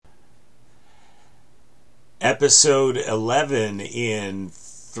Episode 11 in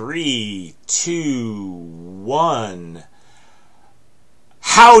 3, 2, 1.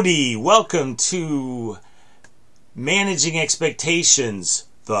 Howdy! Welcome to Managing Expectations,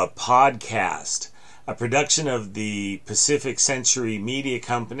 the podcast, a production of the Pacific Century Media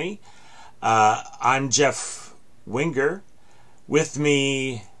Company. I'm Jeff Winger. With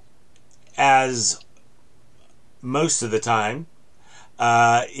me, as most of the time,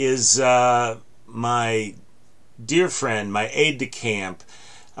 is my dear friend, my aide-de-camp,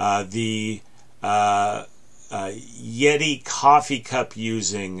 the Yeti coffee cup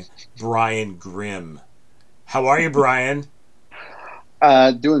using Brian Grimm. How are you, Brian?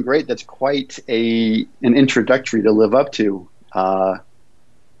 Doing great. That's quite an introductory to live up to, but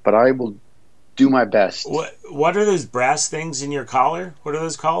I will do my best. What are those brass things in your collar? What are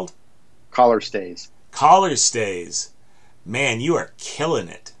those called? Collar stays. Collar stays. Man, you are killing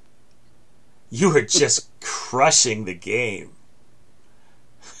it. You are just crushing the game.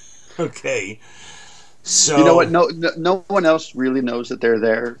 Okay. So you know what? No one else really knows that they're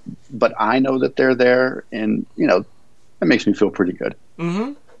there, but I know that they're there, and that makes me feel pretty good.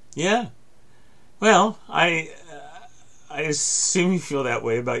 Mm-hmm. Yeah. Well, I assume you feel that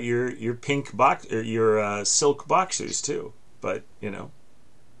way about your pink box or your silk boxers too. But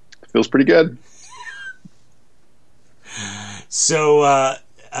feels pretty good. So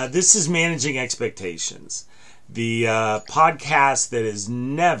this is Managing Expectations, the podcast that is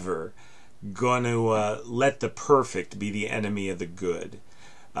never going to let the perfect be the enemy of the good.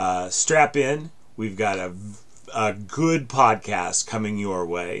 Strap in. We've got a good podcast coming your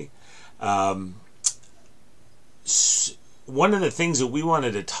way. One of the things that we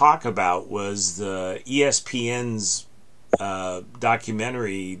wanted to talk about was the ESPN's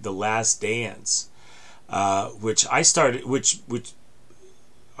documentary, The Last Dance, which I started. Which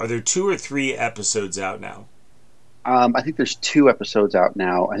are there 2 or 3 episodes out now? I think there's 2 episodes out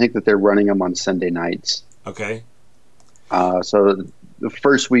now. I think that they're running them on Sunday nights. Okay. So the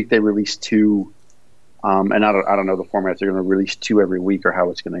first week they released 2, and I don't know the format. They're going to release 2 every week or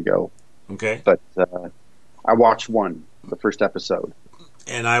how it's going to go. Okay. But I watched the first episode.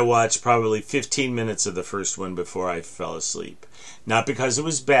 And I watched probably 15 minutes of the first one before I fell asleep. Not because it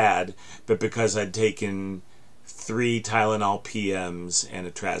was bad, but because I'd taken 3 Tylenol PMs and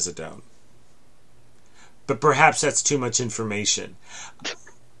a Trazodone. But perhaps that's too much information.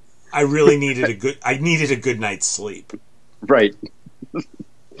 I really needed a good night's sleep. Right.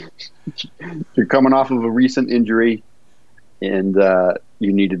 You're coming off of a recent injury, and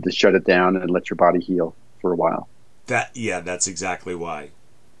you needed to shut it down and let your body heal for a while. That's exactly why.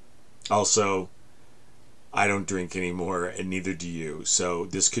 Also, I don't drink anymore, and neither do you. So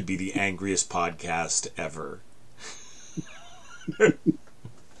this could be the angriest podcast ever.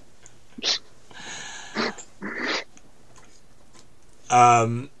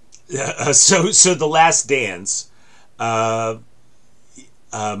 So The Last Dance,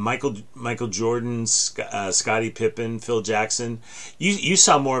 Michael Jordan, Scottie Pippen, Phil Jackson. You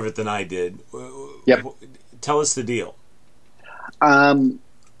saw more of it than I did. Yep. Tell us the deal. I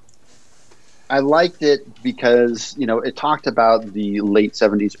liked it because it talked about the late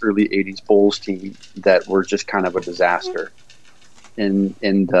 70s, early 80s Bulls team that were just kind of a disaster, and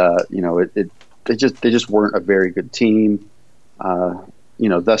they just weren't a very good team.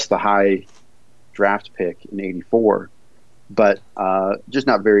 Thus the high draft pick in '84, but just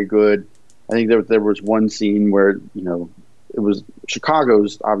not very good. I think there was one scene where it was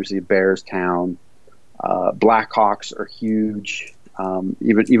Chicago's obviously a Bears town. Blackhawks are huge.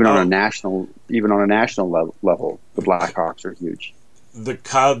 Even on a national level, the Blackhawks are huge. The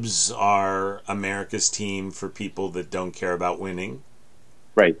Cubs are America's team for people that don't care about winning.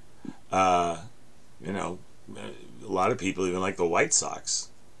 Right. A lot of people even like the White Sox.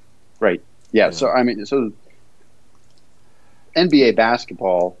 Right. Yeah. So NBA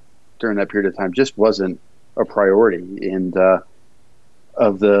basketball during that period of time just wasn't a priority, and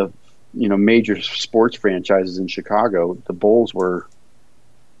of the major sports franchises in Chicago, the Bulls were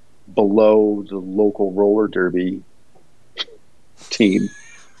below the local roller derby team.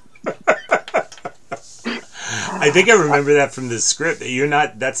 I think I remember that from the script.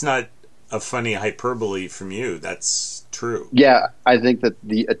 That's not a funny hyperbole from you. That's true. Yeah, I think that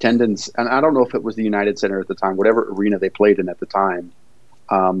the attendance, and I don't know if it was the United Center at the time, whatever arena they played in at the time,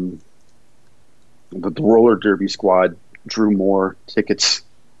 but the roller derby squad drew more tickets,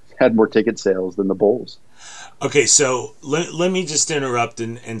 had more ticket sales than the Bulls. Okay, so let me just interrupt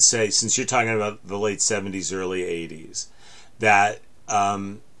and say, since you're talking about the late 70s, early 80s, that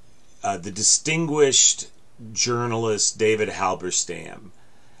the distinguished journalist David Halberstam,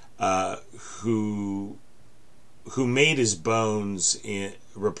 who who made his bones in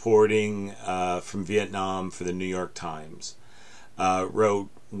reporting from Vietnam for the New York Times, wrote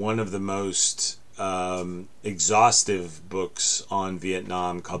one of the most exhaustive books on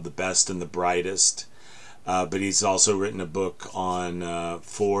Vietnam called The Best and the Brightest. But he's also written a book on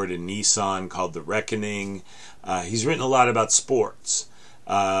Ford and Nissan called The Reckoning. He's written a lot about sports,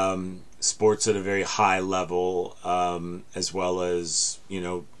 sports at a very high level, as well as,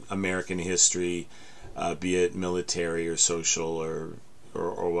 American history, be it military or social or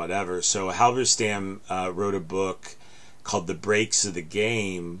whatever. So Halberstam wrote a book called The Breaks of the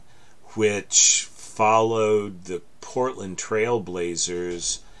Game, which followed the Portland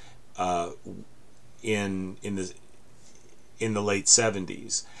Trailblazers in the late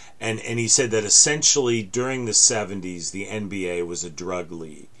 70s, and he said that essentially during the 70s the NBA was a drug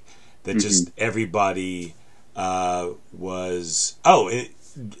league, that just everybody was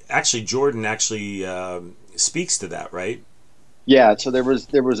actually Jordan actually speaks to that, right? Yeah, so there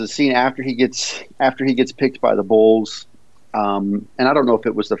was a scene after he gets picked by the Bulls, and I don't know if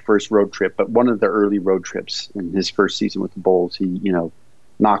it was the first road trip, but one of the early road trips in his first season with the Bulls, he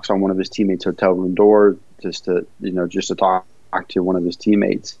knocks on one of his teammates' hotel room door just to talk to one of his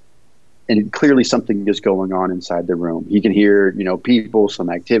teammates, and clearly something is going on inside the room. He can hear people, some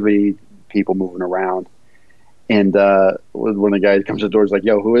activity, people moving around, and when the guy comes to the door, he's like,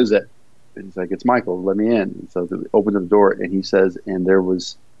 "Yo, who is it?" And he's like, "It's Michael. Let me in." And so they open the door, and he says, "And there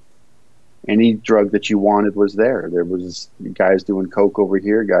was any drug that you wanted was there. There was guys doing coke over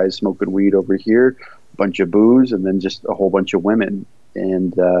here, guys smoking weed over here, a bunch of booze, and then just a whole bunch of women."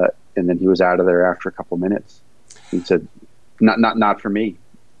 And then he was out of there after a couple minutes. He said, "Not for me,"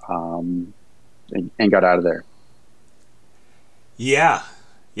 and got out of there. Yeah.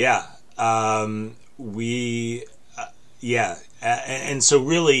 And so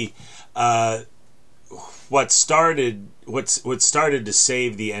really, what started to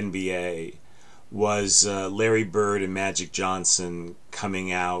save the NBA was Larry Bird and Magic Johnson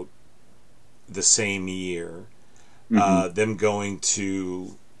coming out the same year. Them going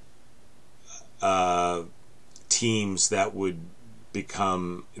to teams that would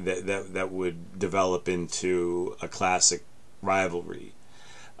become that would develop into a classic rivalry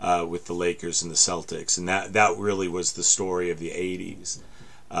with the Lakers and the Celtics, and that really was the story of the 80s.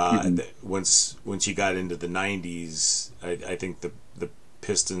 Once you got into the 90s, I think the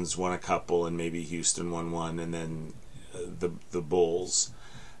Pistons won a couple, and maybe Houston won one, and then the Bulls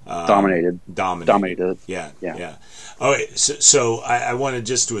dominated. Yeah. All right, so I wanted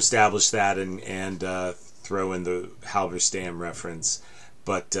just to establish that and throw in the Halberstam reference,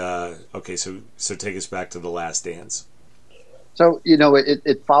 but okay, so take us back to The Last Dance. So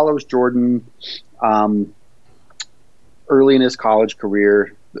it follows Jordan early in his college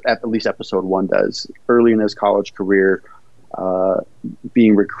career. At least episode 1 does. Early in his college career,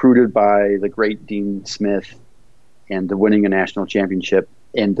 being recruited by the great Dean Smith and winning a national championship.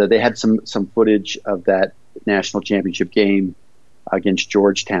 And they had some footage of that national championship game against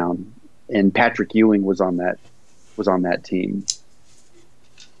Georgetown, and Patrick Ewing was on that team.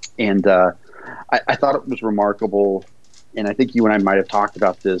 And I thought it was remarkable, and I think you and I might have talked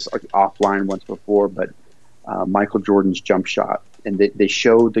about this offline once before, but Michael Jordan's jump shot, and they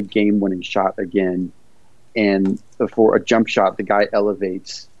showed the game-winning shot again, and for a jump shot, the guy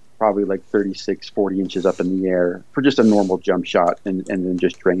elevates probably like 36, 40 inches up in the air for just a normal jump shot, and then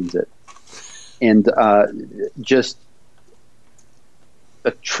just drains it. And just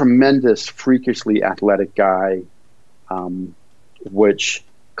a tremendous, freakishly athletic guy, which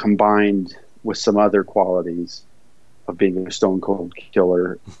combined with some other qualities of being a stone cold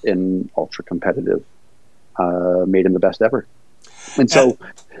killer and ultra competitive, made him the best ever. And so,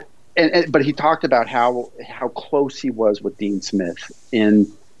 but he talked about how close he was with Dean Smith. And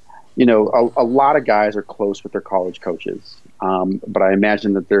a lot of guys are close with their college coaches, but I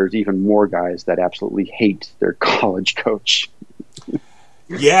imagine that there's even more guys that absolutely hate their college coach.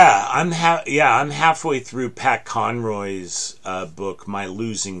 Yeah, I'm halfway through Pat Conroy's book, My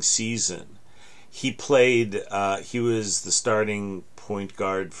Losing Season. He played. He was the starting point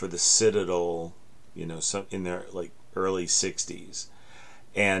guard for the Citadel, in their early '60s,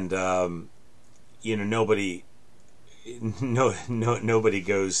 and nobody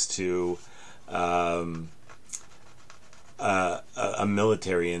goes to a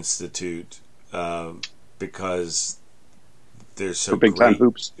military institute because they're so big great. Time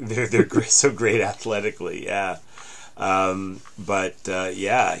hoops. They're so great athletically, yeah. But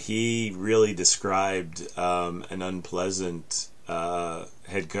he really described an unpleasant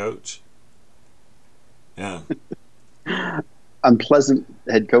head coach. Yeah. Unpleasant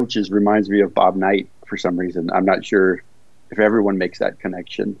head coaches reminds me of Bob Knight for some reason. I'm not sure if everyone makes that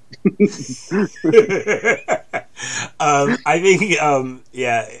connection. I think,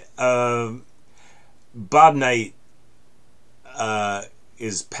 Bob Knight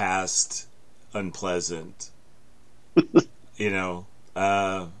is past unpleasant. He's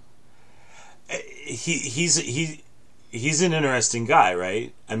an interesting guy,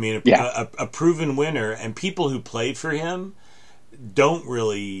 right? I mean, a proven winner, and people who played for him don't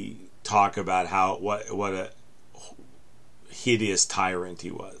really talk about what a hideous tyrant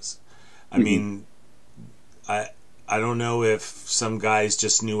he was. I mean, I don't know if some guys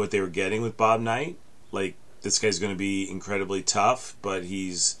just knew what they were getting with Bob Knight. Like, this guy's going to be incredibly tough, but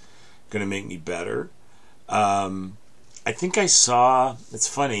he's going to make me better. I think I saw, it's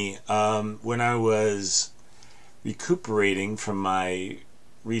funny, when I was recuperating from my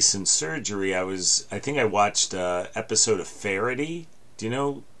recent surgery, I think I watched an episode of Faraday. Do you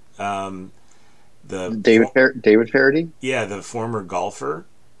know David Faraday? Yeah, the former golfer.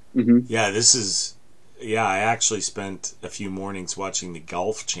 Mm-hmm. Yeah, I actually spent a few mornings watching the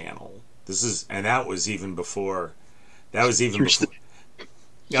Golf Channel. That was before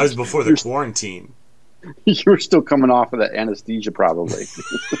the quarantine. You were still coming off of that anesthesia, probably.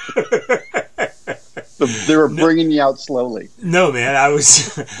 They were bringing you out slowly. No, man, I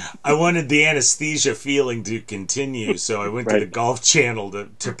wanted the anesthesia feeling to continue, so I went to the Golf Channel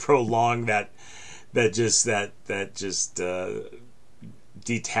to prolong that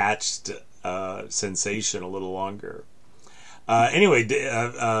detached sensation a little longer. Anyway,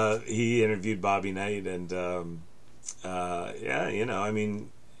 he interviewed Bobby Knight, and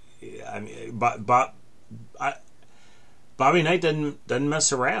Bobby Knight doesn't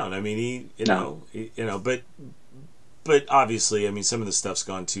mess around. I mean, but obviously, I mean, some of the stuff's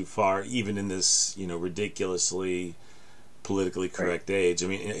gone too far, even in this, ridiculously politically correct age. I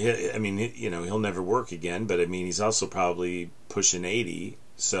mean, he'll never work again. But I mean, he's also probably pushing 80.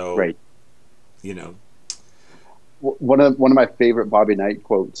 So, One of my favorite Bobby Knight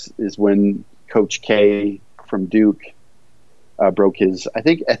quotes is when Coach K from Duke broke his. I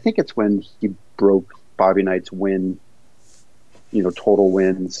think it's when he broke Bobby Knight's win. Total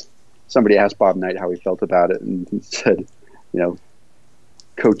wins. Somebody asked Bob Knight how he felt about it, and he said,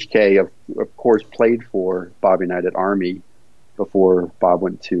 Coach K, of course, played for Bobby Knight at Army before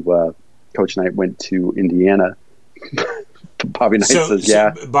Coach Knight went to Indiana. Bobby Knight says,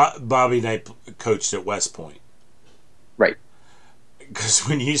 yeah. Bobby Knight coached at West Point. Right. Because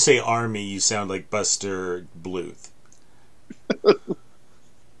when you say Army, you sound like Buster Bluth.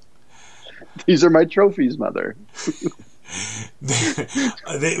 These are my trophies, Mother.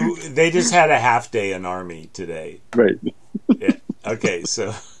 they just had a half day in Army today. Right. Yeah. Okay,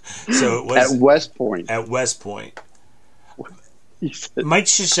 so it was at West Point. At West Point. Mike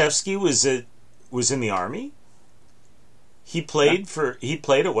Krzyzewski was in the Army. He played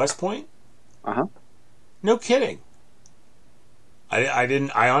at West Point. Uh-huh. No kidding. I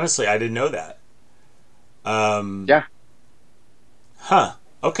didn't know that. Yeah. Huh.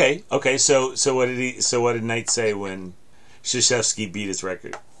 Okay. So what did Knight say when Krzyzewski beat his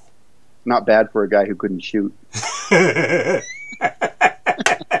record? Not bad for a guy who couldn't shoot.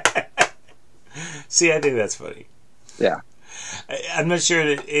 See, I think that's funny. Yeah. I'm not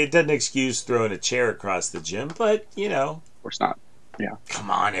sure that it doesn't excuse throwing a chair across the gym, but Of course not. Yeah.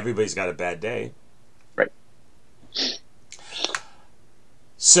 Come on, everybody's got a bad day. Right.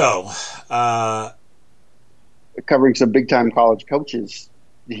 So, covering some big time college coaches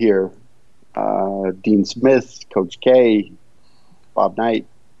here. Dean Smith, Coach K, Bob Knight.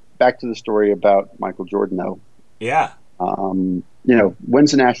 Back to the story about Michael Jordan, though. Yeah.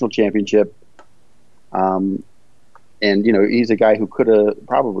 Wins the national championship. And he's a guy who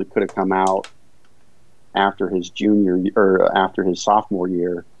probably could have come out after his after his sophomore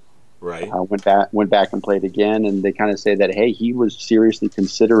year. Right. Went back and played again, and they kind of say that, hey, he was seriously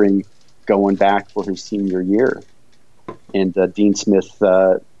considering going back for his senior year, and Dean Smith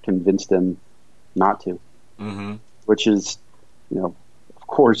convinced him not to. Mm-hmm. Which is, of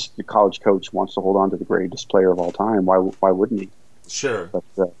course, the college coach wants to hold on to the greatest player of all time. Why wouldn't he? Sure. But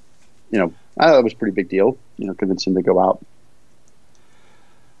I thought it was a pretty big deal. Convince him to go out.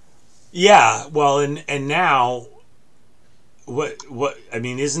 Yeah. Well, and now. What I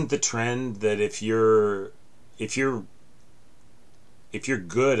mean, isn't the trend that if you're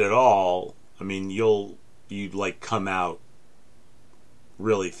good at all, I mean, you'd like come out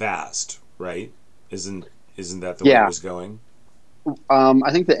really fast, right? Isn't that the way it was going?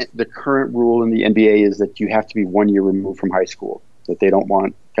 I think that the current rule in the NBA is that you have to be 1 year removed from high school, that they don't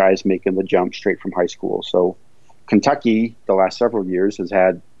want guys making the jump straight from high school. So Kentucky, the last several years, has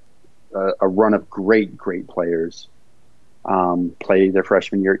had a run of great players play their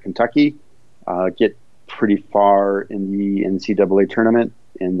freshman year at Kentucky, get pretty far in the NCAA tournament,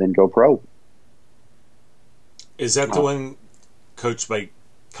 and then go pro. Is that the one coached by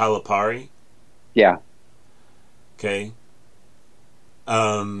Calipari? Yeah. Okay.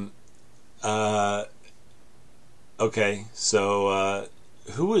 Okay, so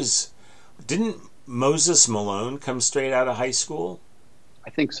didn't Moses Malone come straight out of high school? I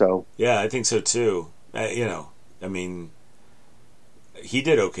think so. Yeah, I think so too. I mean, he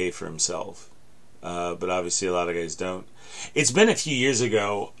did okay for himself, but obviously a lot of guys don't. It's been a few years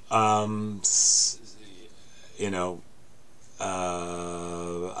ago, I'm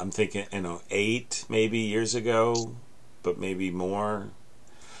thinking, 8 maybe years ago, but maybe more.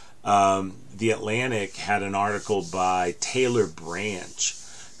 The Atlantic had an article by Taylor Branch,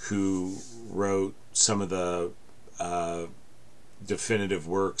 who wrote some of the definitive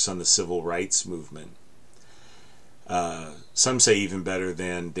works on the civil rights movement. Some say even better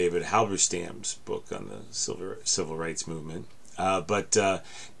than David Halberstam's book on the civil rights movement. But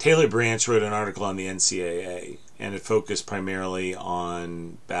Taylor Branch wrote an article on the NCAA, and it focused primarily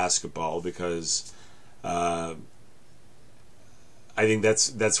on basketball because I think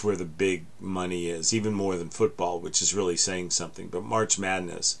that's where the big money is, even more than football, which is really saying something. But March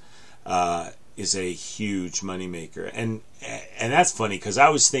Madness is a huge moneymaker, and that's funny because I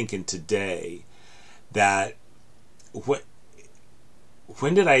was thinking today that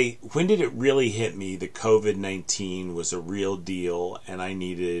when did it really hit me that COVID-19 was a real deal and I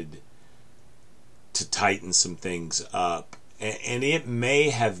needed to tighten some things up, and it may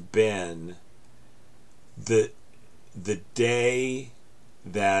have been the day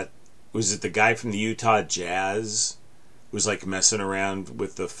that was it the guy from the Utah Jazz was like messing around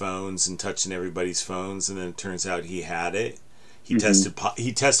with the phones and touching everybody's phones, and then it turns out he had it. He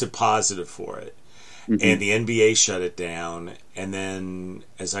tested positive for it, and the NBA shut it down. And then,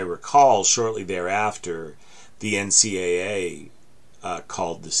 as I recall, shortly thereafter, the NCAA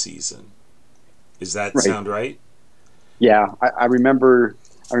called the season. Does that sound right? Yeah, I remember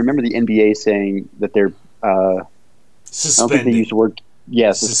the NBA saying that they're suspending. I don't think they used the word.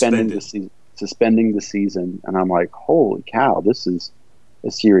 Yeah, suspending the season, and I'm like, holy cow, this is a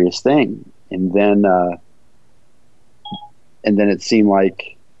serious thing. And then it seemed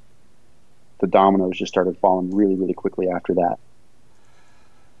like the dominoes just started falling really, really quickly after that.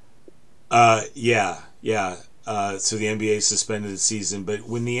 Yeah. So the NBA suspended the season, but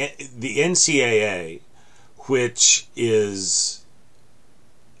when the NCAA, which is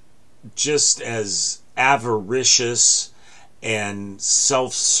just as avaricious and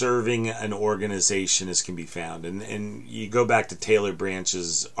self-serving an organization as can be found, and you go back to Taylor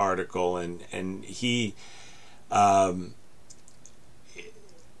Branch's article, and he, as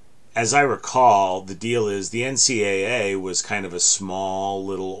I recall, the deal is the NCAA was kind of a small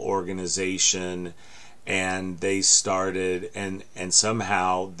little organization, and they started, and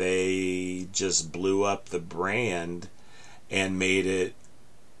somehow they just blew up the brand and made it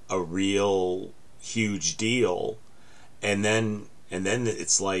a real huge deal. And then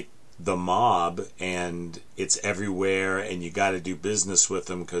it's like the mob, and it's everywhere, and you got to do business with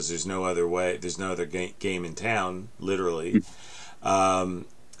them because there's no other way. There's no other game in town, literally. They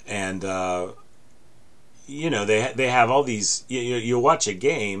have all these. You watch a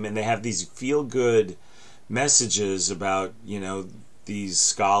game, and they have these feel good messages about these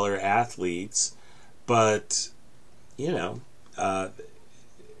scholar athletes, but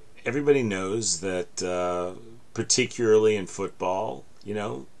everybody knows that. Particularly in football,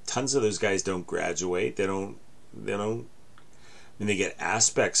 tons of those guys don't graduate. They get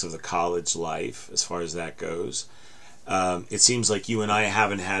aspects of the college life as far as that goes. It seems like you and I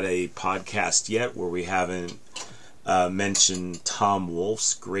haven't had a podcast yet where we haven't mentioned Tom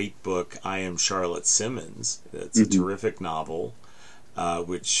Wolfe's great book, I Am Charlotte Simmons. It's a terrific novel,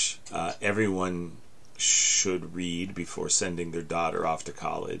 which everyone should read before sending their daughter off to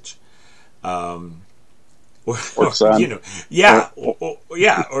college. Or son. Or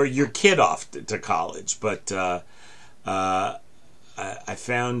your kid off to college. But I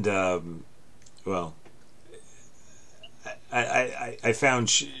found, I found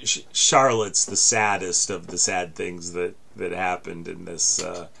Charlotte's the saddest of the sad things that happened in this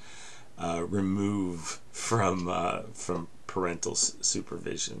remove from parental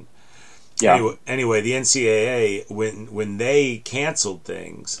supervision. Yeah. Anyway, the NCAA when they canceled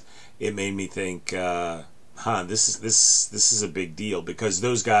things, it made me think. This is a big deal, because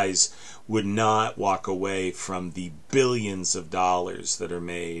those guys would not walk away from the billions of dollars that are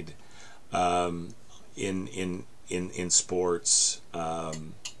made in sports,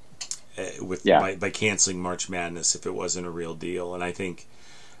 Yeah. by canceling March Madness if it wasn't a real deal. And I think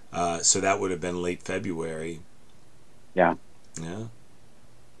so that would have been late February. Yeah. Yeah.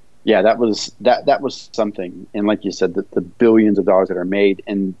 Yeah, that was something. And like you said, the billions of dollars that are made,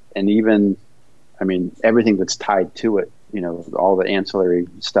 and even, I mean, everything that's tied to it, all the ancillary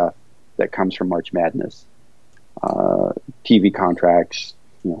stuff that comes from March Madness, TV contracts,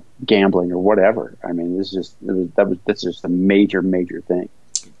 gambling or whatever. I mean, that's just a major, major thing.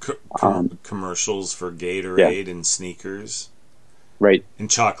 Commercials for Gatorade and sneakers. Right. And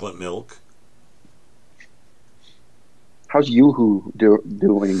chocolate milk. How's Yoo-Hoo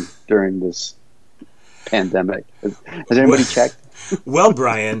doing during this pandemic? Has anybody checked? Well,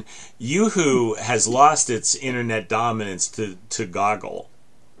 Brian, Yoo-Hoo has lost its internet dominance to Goggle.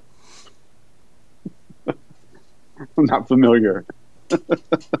 I'm not familiar.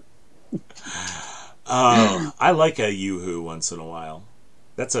 I like a Yoo-Hoo once in a while.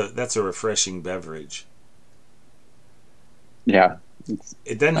 That's a refreshing beverage. Yeah.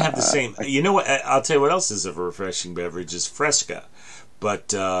 It doesn't have the same. You know what? I'll tell you what else is a refreshing beverage is Fresca,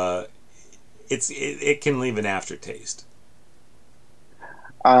 but it can leave an aftertaste.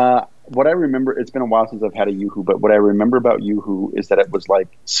 What I remember, it's been a while since I've had a Yoo-Hoo, but what I remember about Yoo-Hoo is that it was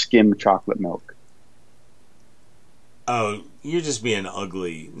like skim chocolate milk. Oh, you're just being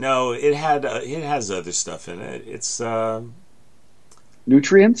ugly. No, it has other stuff in it. It's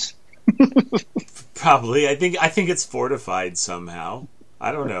nutrients. Probably. I think it's fortified somehow.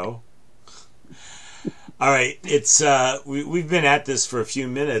 I don't know. All right, it's we've been at this for a few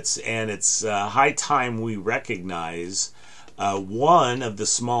minutes, and it's high time we recognize one of the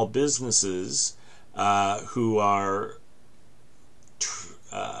small businesses who are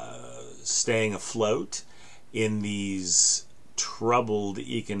staying afloat in these troubled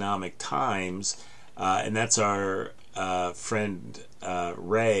economic times, and that's our friend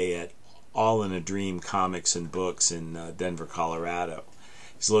Ray at All in a Dream Comics and Books in Denver, Colorado.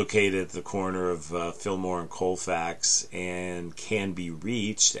 He's located at the corner of Fillmore and Colfax and can be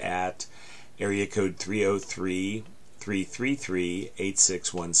reached at area code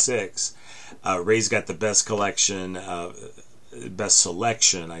 303-333-8616. Ray's got the best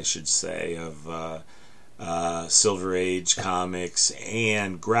selection, I should say, of Silver Age comics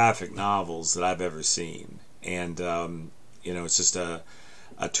and graphic novels that I've ever seen. And, it's just a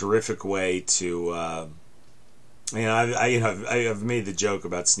terrific way to, I've made the joke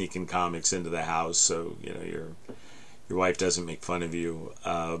about sneaking comics into the house so, your wife doesn't make fun of you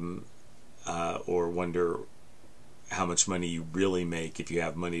or wonder how much money you really make if you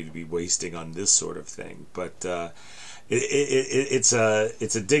have money to be wasting on this sort of thing. But it's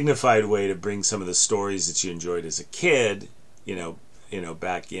a dignified way to bring some of the stories that you enjoyed as a kid,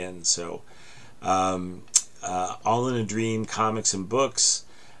 back in. So, All in a Dream Comics and Books,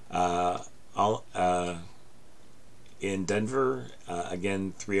 in Denver,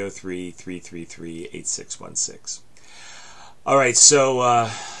 again 303-333-8616. All right, so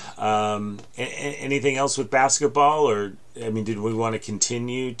anything else with basketball, or did we want to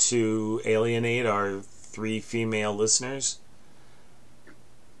continue to alienate our 3 female listeners?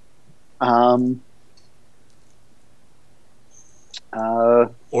 Or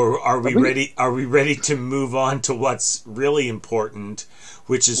are we ready? Are we ready to move on to what's really important,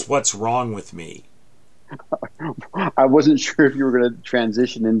 which is what's wrong with me? I wasn't sure if you were going to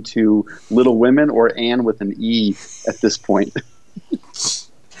transition into Little Women or Anne with an E at this point.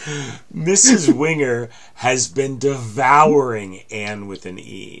 Mrs. Winger has been devouring Anne with an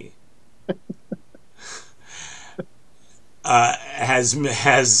E. Have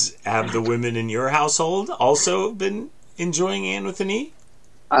the women in your household also been enjoying Anne with an E?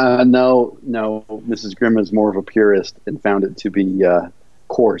 No. Mrs. Grimm is more of a purist and found it to be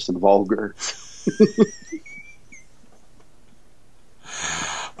coarse and vulgar.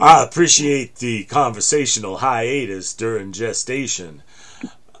 I appreciate the conversational hiatus during gestation.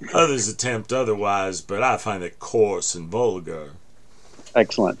 Others attempt otherwise, but I find it coarse and vulgar.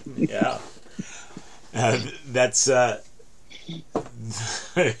 Excellent. Yeah. That's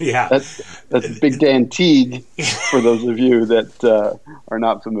yeah. That's Big Dan Teague for those of you that are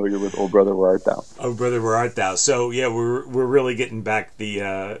not familiar with Oh Brother Where Art Thou. Oh Brother Where Art Thou. So yeah, we're really getting back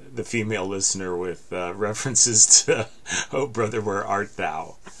the female listener with references to Oh Brother Where Art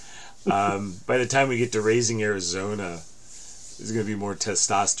Thou. By the time we get to Raising Arizona, there's going to be more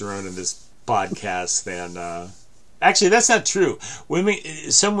testosterone in this podcast than. Actually, that's not true.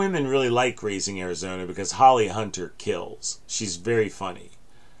 Some women really like Raising Arizona because Holly Hunter kills. She's very funny.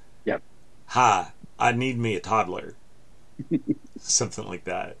 Yep. Ha! I need me a toddler. Something like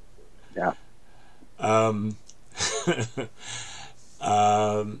that. Yeah.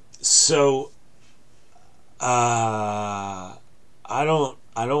 So, I don't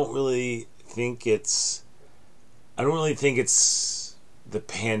really think it's the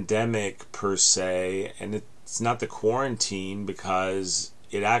pandemic per se, and it's not the quarantine, because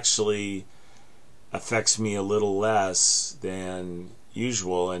it actually affects me a little less than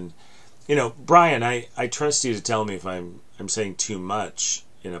usual. And Brian, I trust you to tell me if I'm saying too much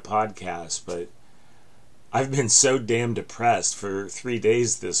in a podcast, but I've been so damn depressed for 3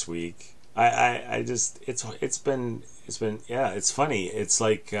 days this week. I just it's been yeah, it's funny. It's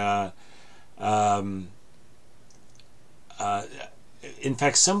like in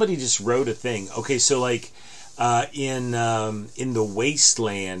fact, somebody just wrote a thing. Okay, so like in The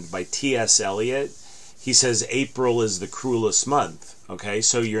Wasteland by T.S. Eliot, he says April is the cruelest month. Okay,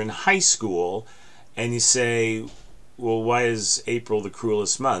 so you're in high school and you say, well, why is April the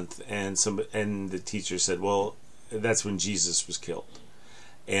cruelest month? And the teacher said, well, that's when Jesus was killed.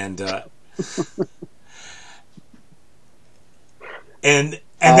 And and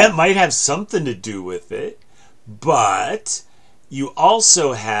that might have something to do with it, but you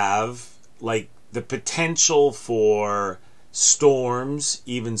also have like the potential for storms,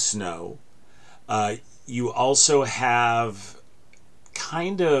 even snow. You also have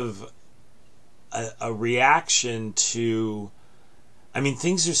kind of a reaction to, I mean,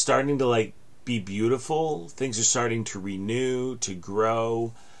 things are starting to like be beautiful. Things are starting to renew, to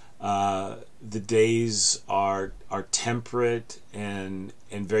grow. The days are temperate and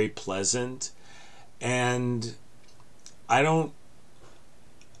very pleasant. And I've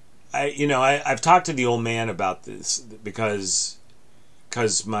talked to the old man about this because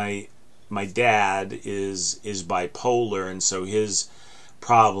my dad is bipolar, and so his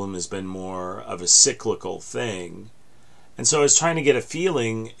problem has been more of a cyclical thing. And so I was trying to get a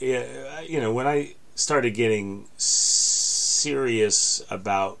feeling, when I started getting serious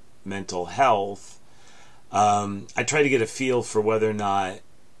about mental health, I tried to get a feel for whether or not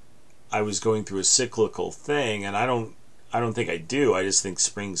I was going through a cyclical thing, and I don't think I do. I just think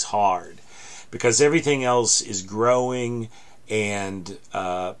spring's hard because everything else is growing and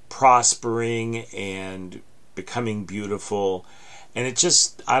prospering and becoming beautiful. And it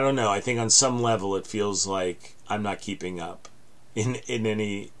just, I don't know, I think on some level it feels like I'm not keeping up in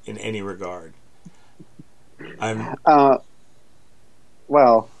any regard.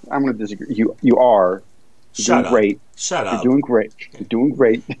 Well, I'm going to disagree. You are. You're doing great. Shut up. You're doing great. You're doing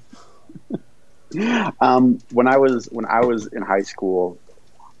great. When I was in high school,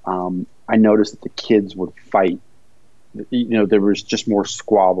 I noticed that the kids would fight. There was just more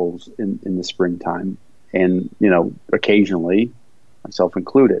squabbles in the springtime, and occasionally, myself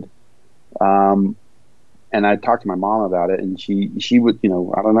included. And I talked to my mom about it, and she would, I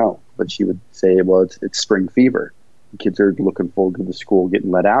don't know, but she would say, well, it's spring fever. The kids are looking forward to the school getting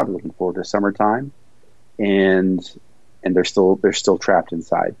let out, looking forward to summertime, and they're still trapped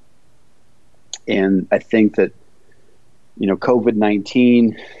inside. And I think that,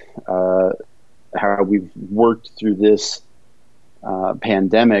 COVID-19, how we've worked through this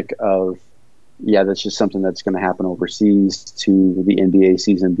pandemic of, that's just something that's going to happen overseas, to the NBA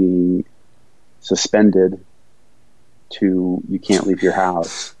season being suspended, to you can't leave your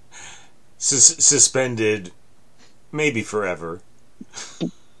house. Suspended, maybe forever.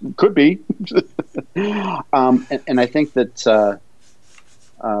 Could be. And I think that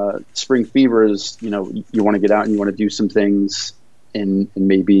spring fever is, you want to get out and you want to do some things and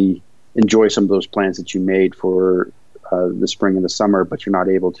maybe enjoy some of those plans that you made for the spring and the summer, but you're not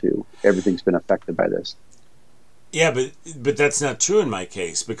able to. Everything's been affected by this. Yeah, but that's not true in my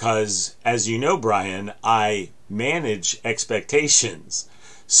case because, as you know, Brian, I manage expectations.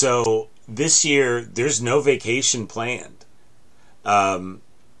 So this year, there's no vacation planned.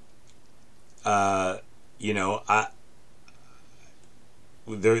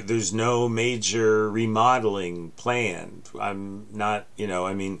 There's no major remodeling planned. I'm not,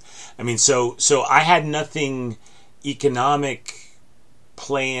 so I had nothing economic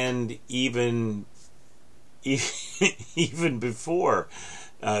planned even before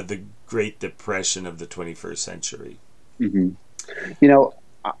the Great Depression of the 21st century. Mm-hmm.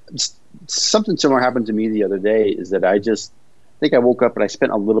 Something similar happened to me the other day is that I think I woke up and I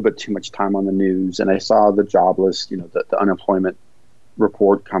spent a little bit too much time on the news, and I saw the jobless, the unemployment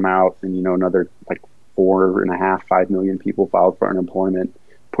report come out, and another like 4.5 million people filed for unemployment,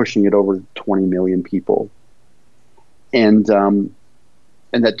 pushing it over 20 million people, and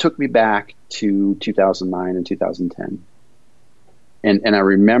that took me back to 2009 and 2010, and I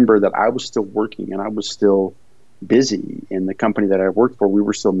remember that I was still working and I was still busy in the company that I worked for. We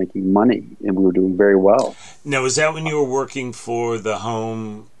were still making money and we were doing very well. Now, was that when you were working for the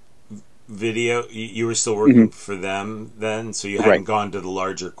home video. You were still Hmm. working for them then, so you hadn't Right. gone to the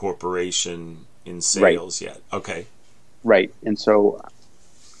larger corporation in Right. sales yet. Okay. Right. And so,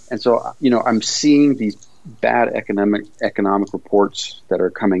 I'm seeing these bad economic reports that are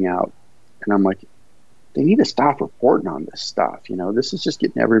coming out, and I'm like, they need to stop reporting on this stuff. This is just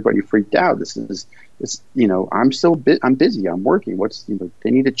getting everybody freaked out. I'm busy. I'm working.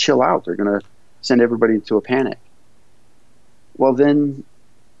 They need to chill out. They're going to send everybody into a panic. Well, then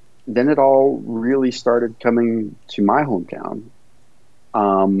it all really started coming to my hometown,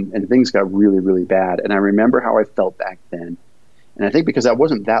 and things got really, really bad. And I remember how I felt back then. And I think because that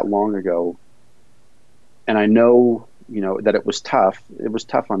wasn't that long ago, and I know, that it was tough. It was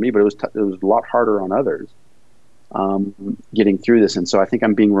tough on me, but it was a lot harder on others, getting through this. And so I think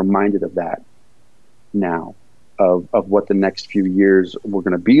I'm being reminded of that now, of what the next few years were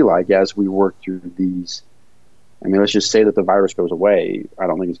going to be like as we work through these. I mean, let's just say that the virus goes away. I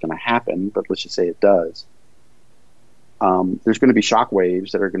don't think it's going to happen, but let's just say it does. There's going to be shock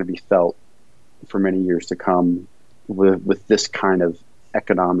waves that are going to be felt for many years to come with this kind of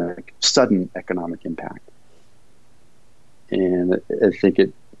sudden economic impact. And I think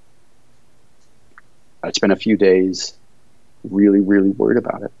I spent a few days really, really worried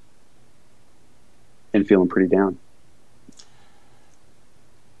about it and feeling pretty down.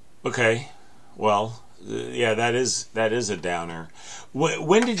 Okay. Well, yeah, that is a downer.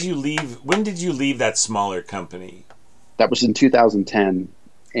 When did you leave? When did you leave that smaller company? That was in 2010.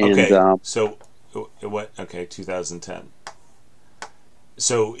 And Okay. So what? Okay, 2010.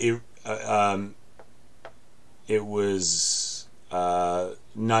 So it was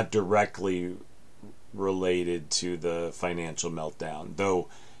not directly related to the financial meltdown, though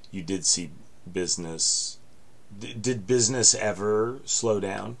you did see business. Did business ever slow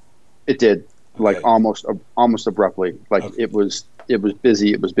down? it did, like Okay. almost abruptly. Like Okay. it was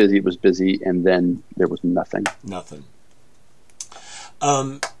busy, and then there was nothing. Nothing.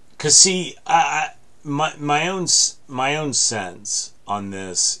 'Cause see, my own sense on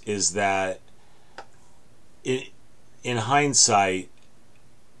this is that in hindsight,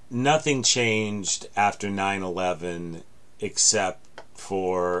 nothing changed after 9/11 except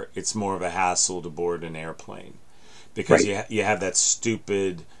for it's more of a hassle to board an airplane because Right. you have that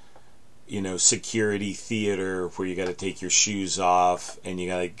stupid security theater where you got to take your shoes off and you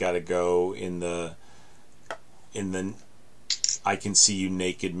got to go in the I can see you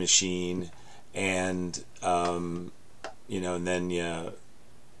naked machine, and and then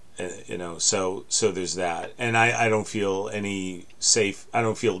so there's that, and I don't feel any safe. I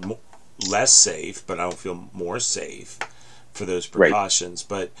don't feel less safe, but I don't feel more safe for those Right. precautions.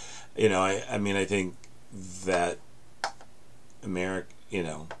 But I mean, I think that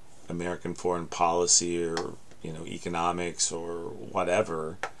American foreign policy or economics or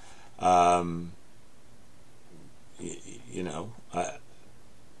whatever. Um,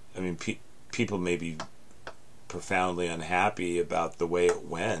 I mean, people may be profoundly unhappy about the way it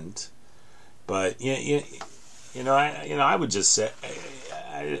went, but I would just say,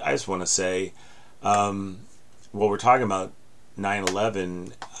 I just want to say, we're talking about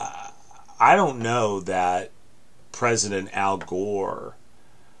 9/11. I don't know that President Al Gore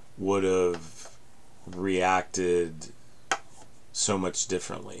would have reacted so much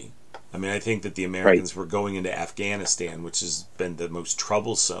differently. I mean, I think that the Right. Americans were going into Afghanistan, which has been the most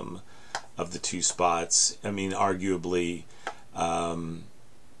troublesome of the two spots. I mean, arguably,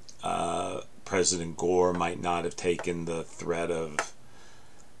 President Gore might not have taken the threat of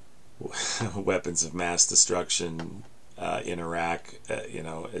weapons of mass destruction in Iraq,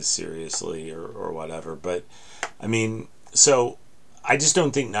 as seriously or whatever. But, I mean, so I just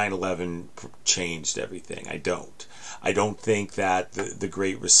don't think 9/11 changed everything. I don't. I don't think that the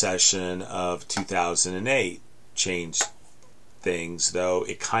Great Recession of 2008 changed things, though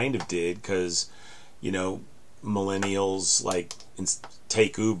it kind of did because, millennials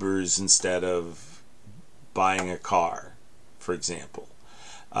take Ubers instead of buying a car, for example.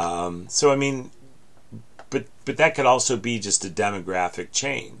 So I mean, but that could also be just a demographic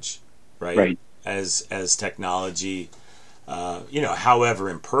change, right? Right. As technology, however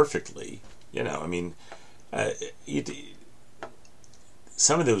imperfectly, I mean, uh, it,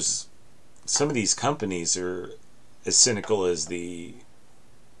 some of these companies are as cynical as the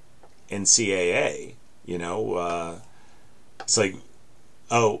NCAA. It's like,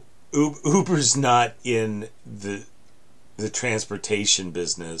 oh, Uber's not in the transportation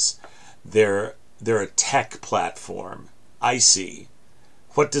business. They're a tech platform. I see.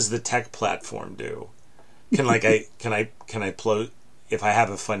 What does the tech platform do? Can I if I have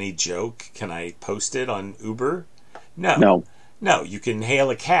a funny joke, can I post it on Uber? No. No. No, you can hail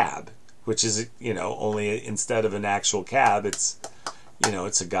a cab. which is, only instead of an actual cab, it's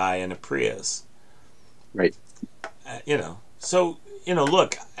a guy in a Prius. Right. So,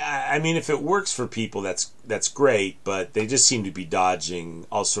 look, I mean, if it works for people, that's great, but they just seem to be dodging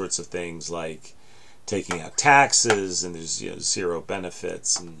all sorts of things like taking out taxes, and there's zero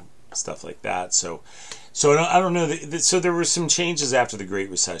benefits and stuff like that. So I don't know. So there were some changes after the Great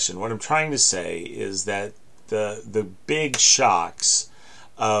Recession. What I'm trying to say is that the big shocks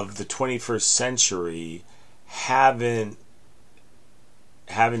of the 21st century haven't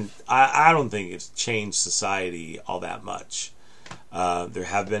I don't think it's changed society all that much. There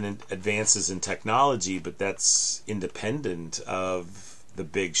have been advances in technology, but that's independent of the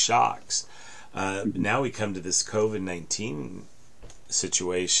big shocks. Now we come to this COVID-19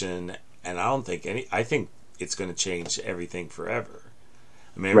 situation, and I think it's going to change everything forever.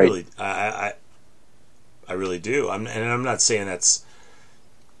 I mean, right. I really do. I'm not saying that's,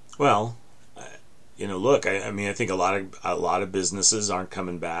 well, look, I mean, I think a lot of businesses aren't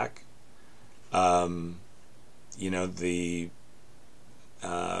coming back. The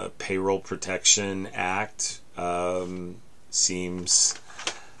Payroll Protection Act seems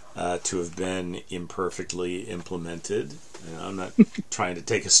to have been imperfectly implemented. I'm not trying to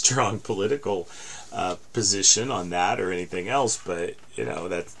take a strong political position on that or anything else, but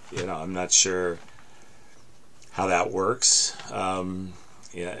I'm not sure how that works.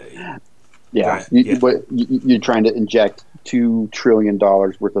 Yeah, you're trying to inject $2 trillion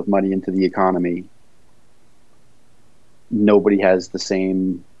worth of money into the economy. Nobody has the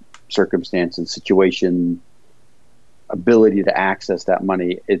same circumstances, situation, ability to access that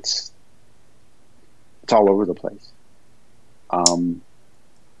money. It's all over the place.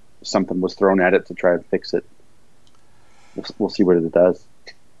 Something was thrown at it to try to fix it. We'll see what it does.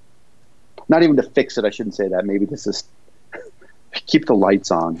 Not even to fix it, I shouldn't say that. Maybe this is keep the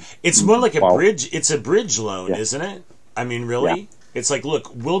lights on. It's more like a bridge. It's a bridge loan, isn't it? I mean, really? Yeah. It's like,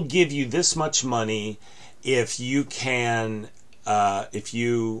 look, we'll give you this much money if you can, if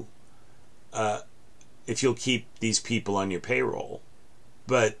you'll keep these people on your payroll.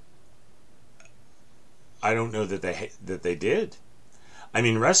 But I don't know that they did. I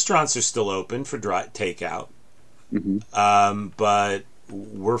mean, restaurants are still open for takeout. Mm-hmm. But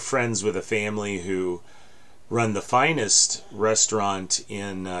we're friends with a family who run the finest restaurant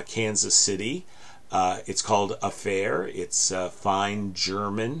in Kansas City. It's called Affair. It's fine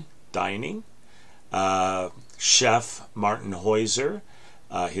German dining. Chef Martin Heuser,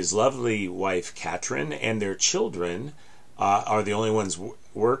 his lovely wife Katrin, and their children are the only ones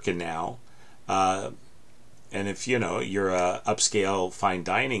working now. And if you're a upscale fine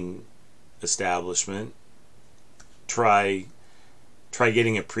dining establishment, try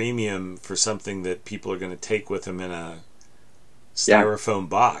getting a premium for something that people are going to take with them in a styrofoam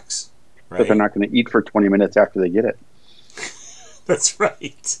box. Right? But they're not going to eat for 20 minutes after they get it. That's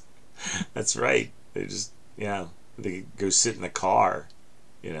right. That's right. They just, they go sit in the car,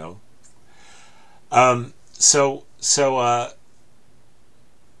 So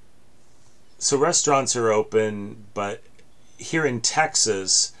restaurants are open, but here in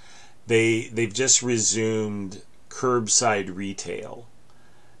Texas, they've just resumed curbside retail,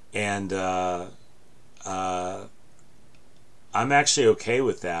 and I'm actually okay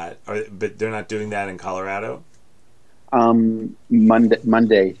with that. But they're not doing that in Colorado.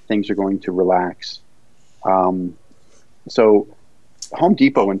 Monday things are going to relax. So Home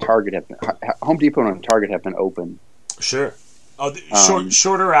Depot and Target have been open. Sure. Oh,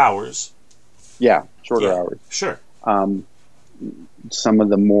 shorter hours. Yeah, shorter hours. Sure. Some of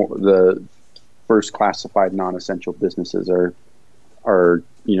the first classified non-essential businesses are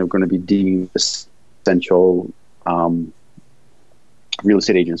going to be deemed essential. Real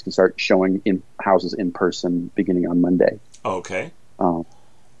estate agents can start showing in houses in person beginning on Monday. Okay.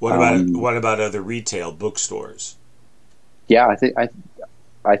 What about other retail bookstores? Yeah, I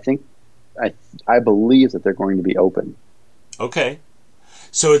believe that they're going to be open. Okay.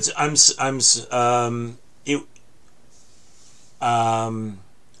 So I'm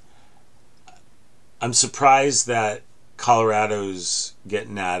surprised that Colorado's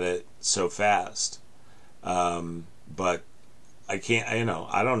getting at it so fast. But I can't, I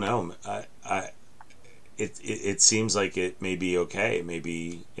don't know. It seems like it may be okay. It may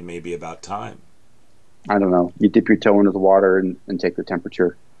be about time. I don't know. You dip your toe into the water and take the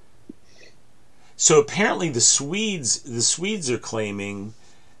temperature. So apparently the Swedes are claiming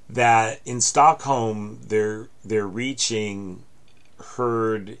that in Stockholm they're reaching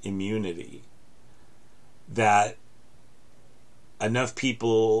herd immunity. That enough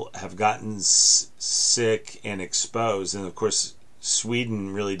people have gotten sick and exposed, and of course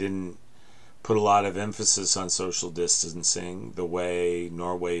Sweden really didn't put a lot of emphasis on social distancing the way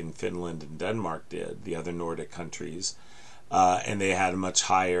Norway and Finland and Denmark did, the other Nordic countries, and they had a much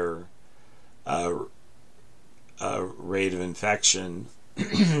higher rate of infection.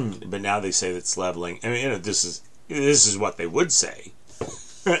 But now they say it's leveling. I mean, this is what they would say,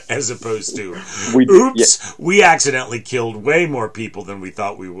 as opposed to, we accidentally killed way more people than we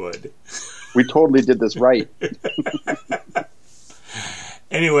thought we would. We totally did this right.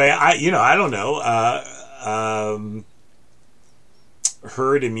 Anyway, I don't know.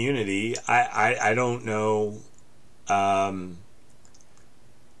 Herd immunity. I don't know.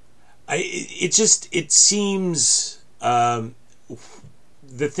 It seems. The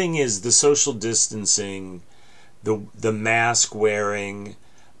thing is, the social distancing, the mask wearing,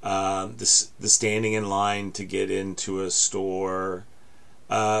 the standing in line to get into a store,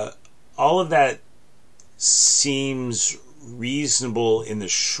 all of that seems reasonable in the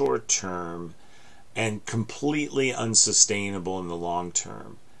short term and completely unsustainable in the long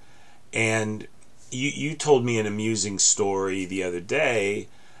term. And you told me an amusing story the other day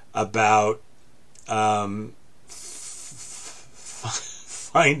about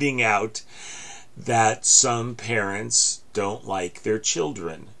finding out that some parents don't like their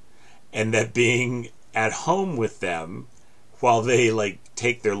children, and that being at home with them while they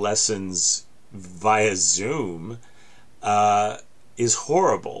take their lessons via Zoom is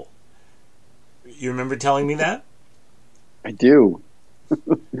horrible. You remember telling me that? I do.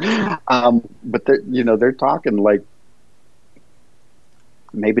 But they're talking like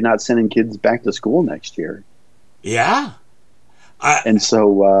maybe not sending kids back to school next year. Yeah. And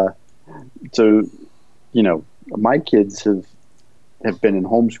so my kids have been in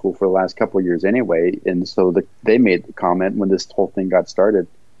homeschool for the last couple of years anyway, and so they made the comment when this whole thing got started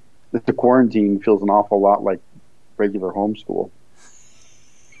that the quarantine feels an awful lot like regular homeschool.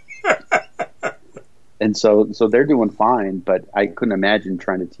 And so they're doing fine, but I couldn't imagine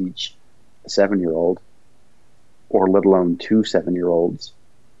trying to teach a 7-year-old, or let alone 2 7-year-olds,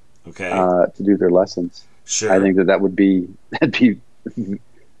 to do their lessons. Sure. I think that'd be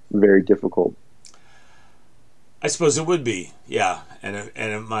very difficult. I suppose it would be, yeah. And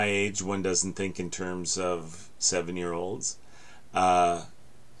at my age, one doesn't think in terms of 7-year-olds,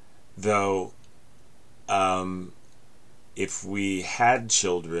 though. If we had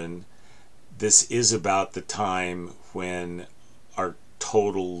children, this is about the time when our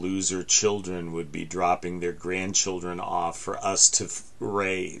total loser children would be dropping their grandchildren off for us to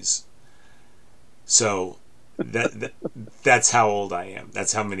raise. So that's how old I am.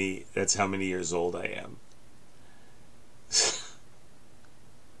 That's how many years old I am.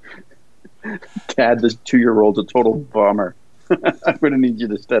 Dad, this 2-year-old's a total bummer. I'm going to need you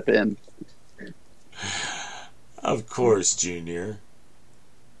to step in. Of course, Junior.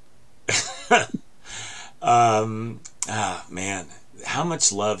 Man, how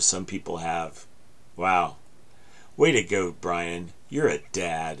much love some people have. Wow. Way to go, Brian. You're a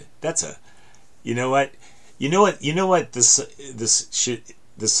dad. That's a, you know what this should,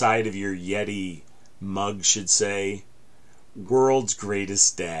 the side of your Yeti mug should say? World's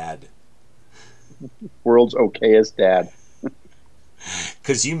greatest dad. World's okayest dad.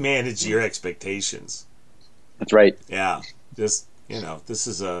 Because you manage your expectations. That's right. Yeah. Just, this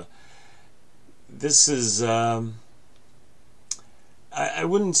is I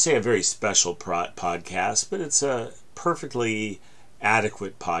wouldn't say a very special podcast, but it's a perfectly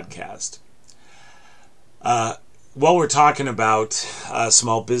adequate podcast. While we're talking about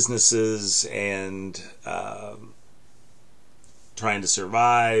small businesses and trying to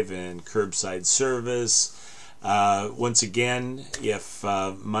survive and curbside service, once again, if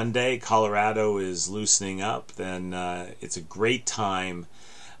Monday Colorado is loosening up, then it's a great time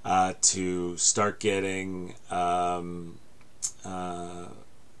to start getting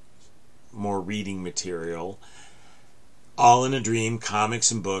more reading material. All in a Dream Comics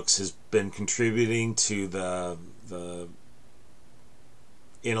and Books has been contributing to the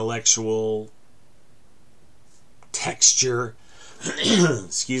intellectual texture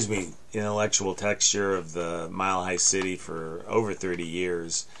intellectual texture of the Mile High City for over 30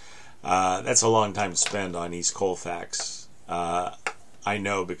 years. That's a long time to spend on East Colfax. I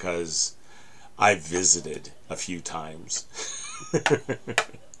know because I've visited a few times.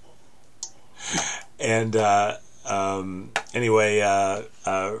 And anyway,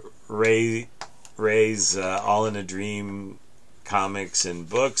 Ray's All in a Dream Comics and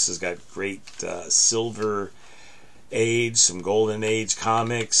Books has got great Silver Age, some Golden Age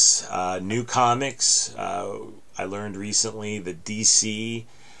comics, new comics. I learned recently that DC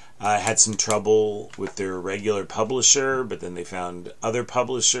had some trouble with their regular publisher, but then they found other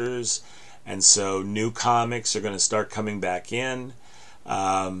publishers, And so new comics are going to start coming back in.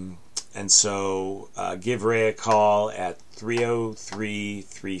 And so give Ray a call at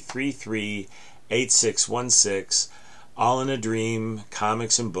 303-333-8616. All in a Dream,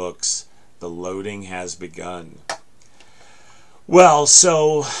 Comics and Books. The loading has begun. Well,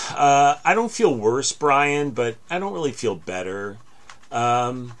 so I don't feel worse, Brian, but I don't really feel better.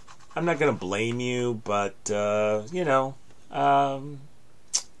 I'm not going to blame you, but, I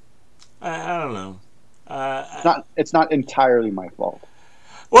don't know. It's not entirely my fault.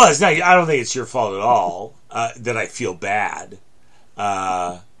 Well, it's not. I don't think it's your fault at all that I feel bad.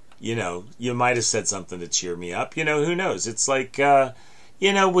 You might have said something to cheer me up. Who knows? It's like,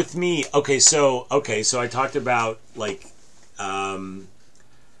 with me. Okay, so I talked about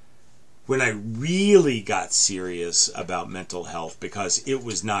when I really got serious about mental health because it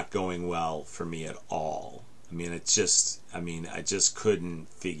was not going well for me at all. I just couldn't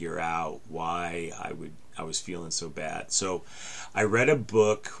figure out why I was feeling so bad. So I read a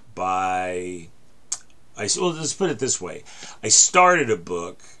book let's put it this way. I started a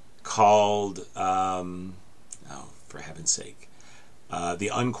book called, for heaven's sake, The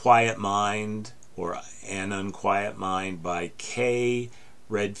Unquiet Mind, or An Unquiet Mind, by Kay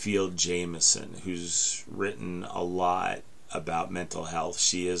Redfield Jamison, who's written a lot about mental health.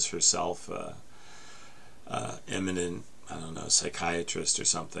 She is herself eminent, psychiatrist or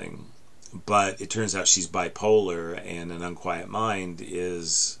something. But it turns out she's bipolar, and An Unquiet Mind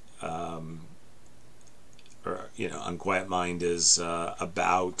is, Unquiet Mind is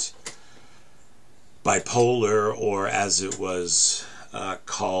about bipolar, or as it was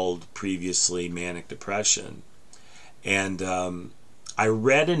called previously, manic depression. And I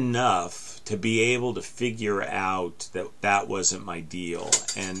read enough to be able to figure out that wasn't my deal,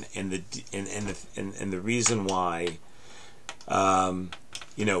 and the reason why,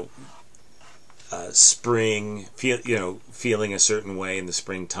 spring, feeling a certain way in the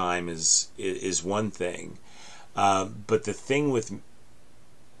springtime is one thing, but the thing with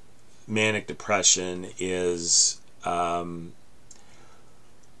manic depression is when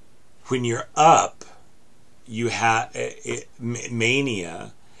you're up, you have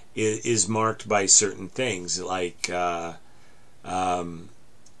mania is marked by certain things like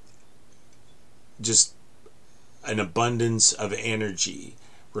just an abundance of energy,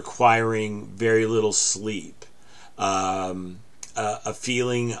 requiring very little sleep, a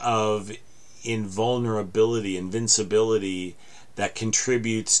feeling of invulnerability, invincibility that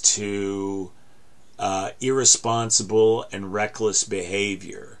contributes to irresponsible and reckless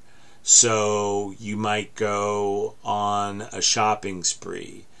behavior. So you might go on a shopping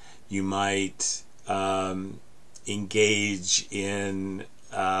spree. You might engage in,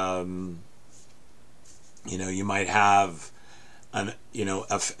 you might have an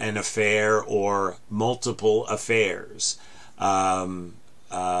affair or multiple affairs.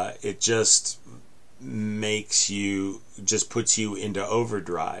 It just puts you into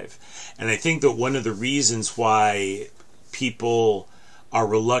overdrive. And I think that one of the reasons why people are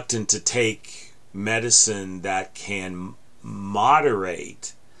reluctant to take medicine that can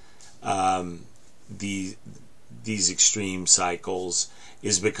moderate these extreme cycles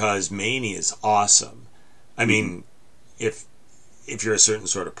is because mania is awesome. I mean, if you're a certain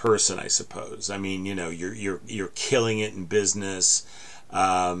sort of person, I suppose. I mean, you're killing it in business.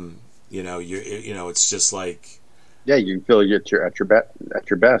 It's just like, yeah, you feel at your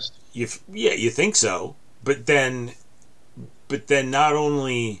best. You think so, but then not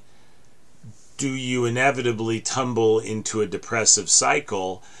only do you inevitably tumble into a depressive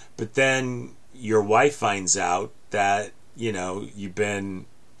cycle, but then your wife finds out that you've been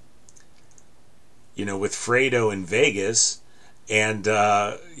with Fredo in Vegas, and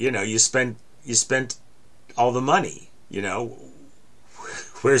you spent all the money.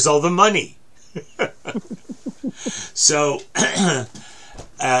 Where's all the money? So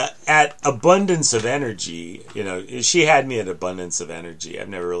at abundance of energy, she had me at abundance of energy. I've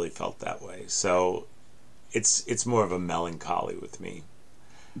never really felt that way. So it's more of a melancholy with me.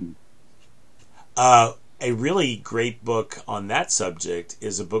 A really great book on that subject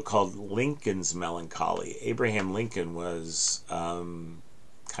is a book called Lincoln's Melancholy. Abraham Lincoln was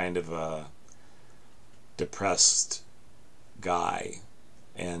kind of a depressed guy,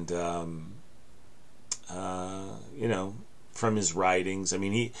 and from his writings, I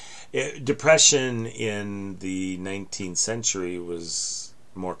mean, depression in the 19th century was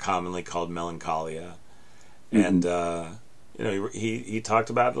more commonly called melancholia, and he talked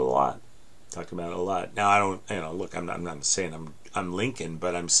about it a lot. Now, I don't, look, I'm not saying I'm Lincoln,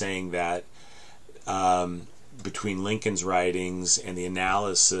 but I'm saying that between Lincoln's writings and the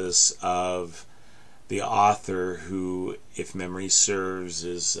analysis of the author, who, if memory serves,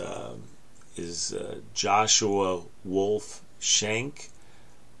 is Joshua Wolf Schenck,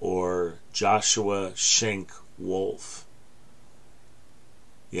 or Joshua Schenck Wolf.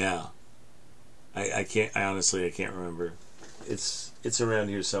 Yeah, I can't. I honestly can't remember. It's around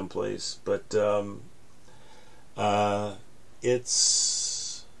here someplace, but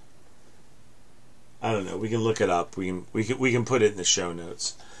it's, I don't know. We can look it up. We can put it in the show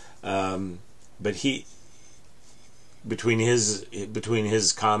notes. But he, between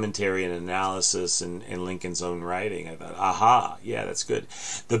his commentary and analysis and Lincoln's own writing, I thought, aha, yeah, that's good.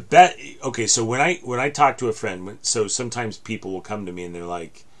 Okay, so when I talk to a friend, so sometimes people will come to me and they're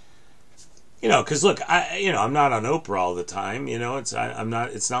like, because look, I'm not on Oprah all the time.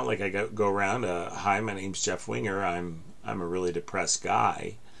 It's not like I go around. Hi, my name's Jeff Winger. I'm a really depressed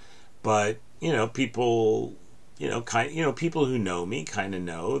guy, but people, people who know me kind of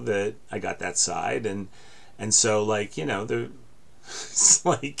know that I got that side, and so they're, it's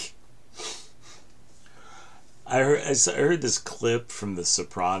like, I heard this clip from The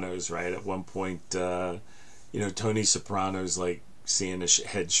Sopranos, right? At one point, Tony Soprano's like seeing a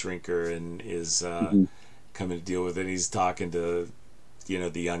head shrinker and is coming to deal with it. And he's talking to,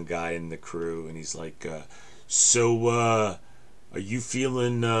 the young guy in the crew, and he's like, so, are you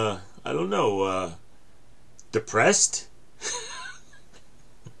feeling, I don't know, depressed?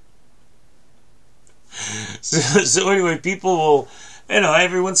 So anyway, people will,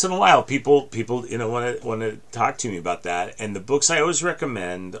 every once in a while, people, want to talk to me about that. And the books I always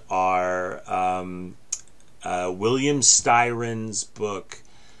recommend are William Styron's book,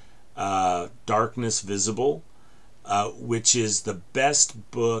 Darkness Visible, which is the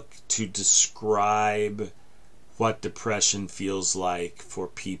best book to describe what depression feels like for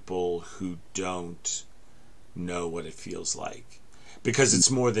people who don't know what it feels like, because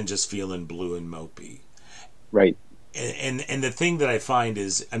it's more than just feeling blue and mopey. Right. And the thing that I find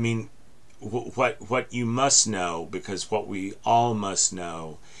is, what you must know, because what we all must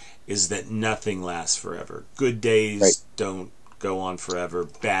know, is that nothing lasts forever. Good days don't go on forever.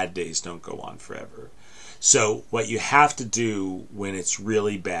 Bad days don't go on forever. So what you have to do when it's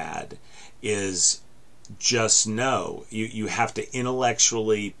really bad is just know. You have to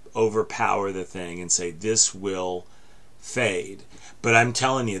intellectually overpower the thing and say, this will fade. But I'm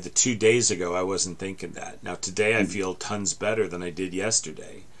telling you, the 2 days ago, I wasn't thinking that. Now, today I feel tons better than I did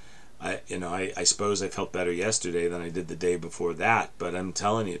yesterday. I suppose I felt better yesterday than I did the day before that, but I'm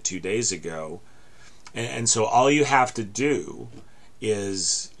telling you, 2 days ago. And so all you have to do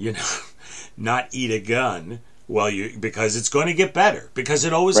is, not eat a gun because it's going to get better, because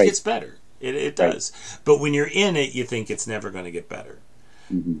it always gets better. It does. But when you're in it, you think it's never going to get better.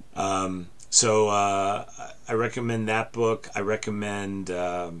 Mm-hmm. So I recommend that book. I recommend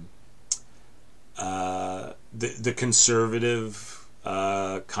the conservative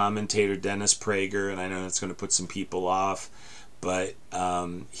commentator Dennis Prager, and I know it's going to put some people off, but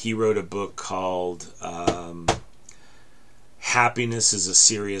he wrote a book called Happiness is a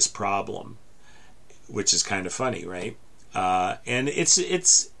Serious Problem, which is kind of funny, right? And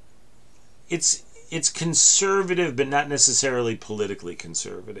it's conservative, but not necessarily politically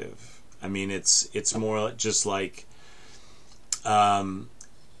conservative. It's more just like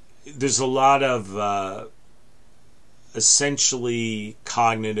there's a lot of essentially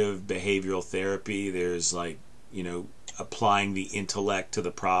cognitive behavioral therapy. There's applying the intellect to the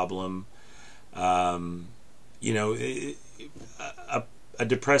problem. A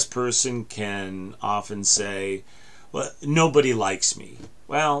depressed person can often say, well, nobody likes me.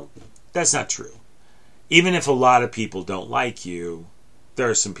 Well, that's not true. Even if a lot of people don't like you, there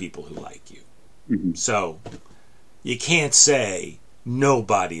are some people who like you. Mm-hmm. So you can't say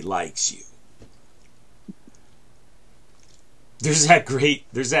nobody likes you. There's that great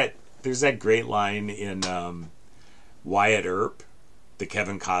line in Wyatt Earp, the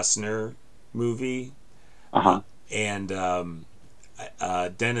Kevin Costner movie. Uh-huh. And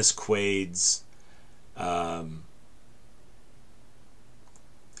Dennis Quaid's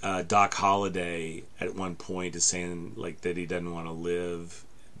Doc Holliday at one point is saying that he doesn't want to live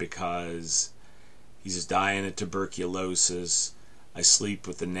because he's dying of tuberculosis. I sleep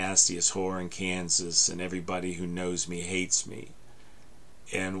with the nastiest whore in Kansas, and everybody who knows me hates me.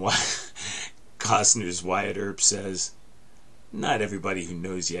 And Costner's Wyatt Earp says, not everybody who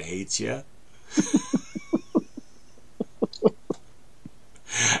knows you hates you.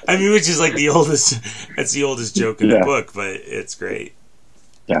 Which is like that's the oldest joke in the book, but it's great.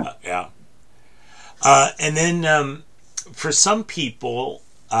 Yeah. And then for some people,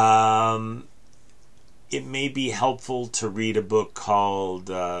 it may be helpful to read a book called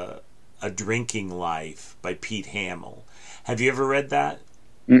A Drinking Life by Pete Hamill. Have you ever read that?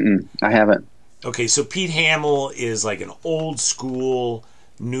 I haven't. Okay, so Pete Hamill is like an old school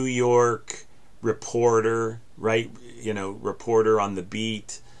New York reporter, right? You know, reporter on the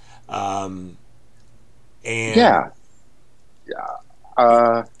beat. And Yeah.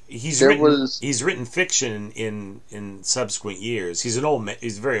 he's There written was, he's written fiction in subsequent years. He's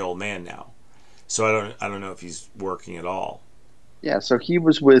he's a very old man now. So I don't know if he's working at all. yeah. So he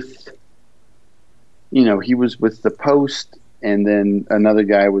was with, he was with the Post, and then another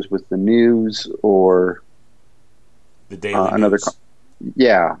guy was with the News, or The Daily another. News.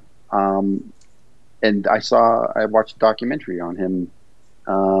 Yeah. And I watched a documentary on him.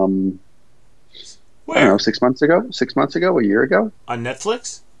 I don't know, Where? 6 months ago, a year ago. On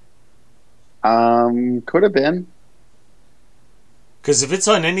Netflix? Could have been. Because if it's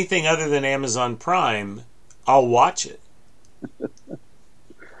on anything other than Amazon Prime, I'll watch it.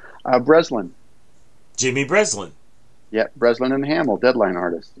 Breslin. Jimmy Breslin. Yeah, Breslin and Hamill, Deadline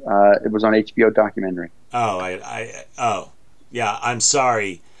artist. It was on HBO documentary. Oh, yeah. I'm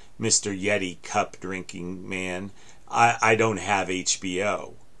sorry, Mr. Yeti cup drinking man. I don't have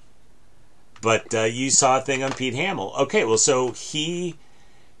HBO. But you saw a thing on Pete Hamill. Okay, well, so he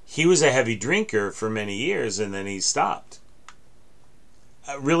was a heavy drinker for many years, and then he stopped.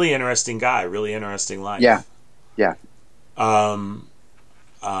 A really interesting guy, really interesting life. Yeah, yeah.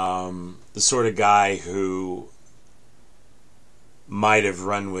 The sort of guy who might have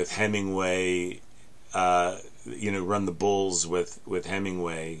run with Hemingway, run the Bulls with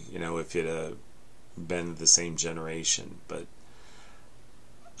Hemingway, if it had been the same generation. But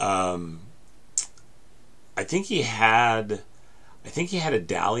I think he had a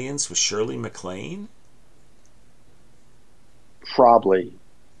dalliance with Shirley MacLaine. Probably.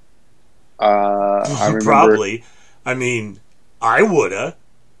 I remember. Probably. I mean, I woulda.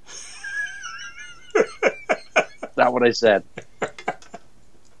 That's not what I said. I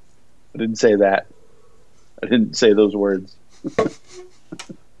didn't say that. I didn't say those words.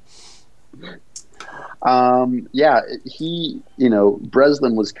 Yeah,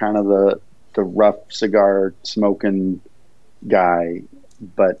 Breslin was kind of the rough cigar smoking guy,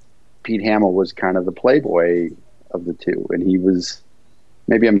 but Pete Hamill was kind of the playboy of the two, and he was.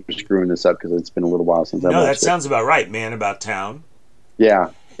 Maybe I'm screwing this up because it's been a little while since I watched it. No, that sounds about right. Man About Town.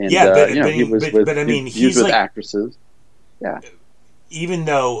 Yeah, and, he was with like, actresses. Yeah. Even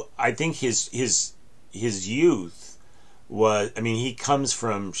though I think his youth was, he comes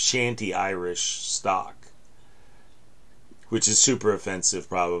from shanty Irish stock, which is super offensive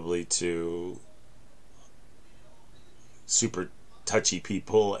probably to super touchy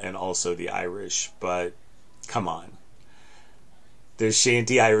people and also the Irish, but come on. There's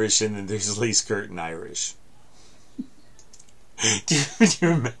shanty Irish and then there's lace curtain Irish. Do you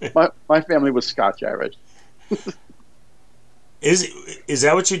remember? My family was Scotch Irish. Is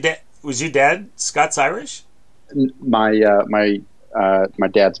that what your dad was? Your dad Scots Irish? My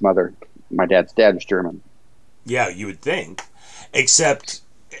dad's mother. My dad's dad was German. Yeah, you would think, except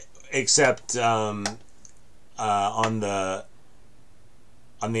on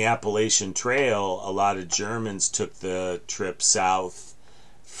the Appalachian Trail, a lot of Germans took the trip south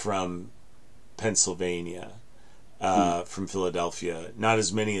from Pennsylvania, from Philadelphia. Not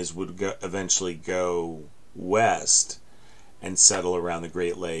as many as would eventually go west and settle around the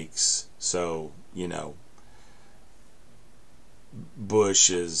Great Lakes. So,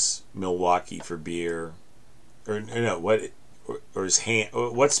 Bush is Milwaukee for beer. Or no,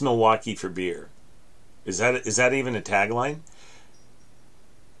 what's Milwaukee for beer? Is that even a tagline?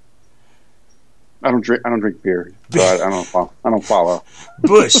 I don't drink beer, so I don't follow.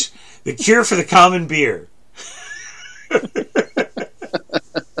 Bush, the cure for the common beer.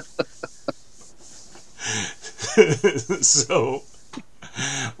 So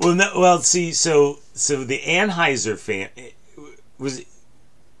the Anheuser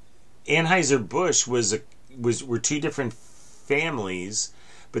Anheuser-Busch were two different families,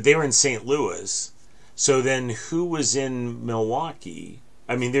 but they were in St. Louis. So then who was in Milwaukee?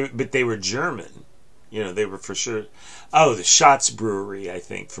 But they were German. They were for sure. Oh, the Schatz Brewery, I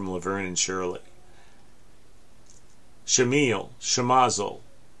think, from Laverne and Shirley. Schmazel.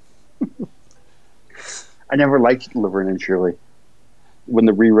 I never liked Laverne and Shirley. When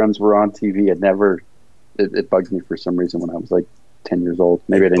the reruns were on TV, it bugged me for some reason when I was like 10 years old.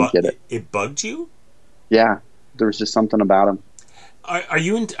 Maybe I didn't get it. It bugged you? Yeah, there was just something about him.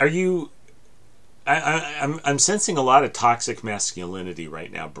 I'm sensing a lot of toxic masculinity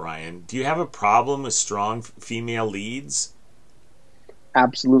right now, Brian. Do you have a problem with strong female leads?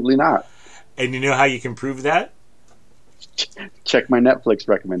 Absolutely not. And you know how you can prove that? Check my Netflix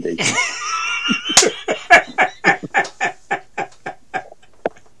recommendation.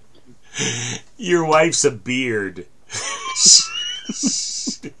 Your wife's a beard.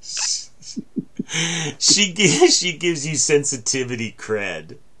 She gives you sensitivity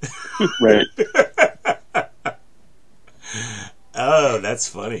cred. Right. Oh, that's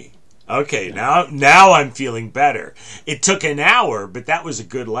funny. Okay, now I'm feeling better. It took an hour, but that was a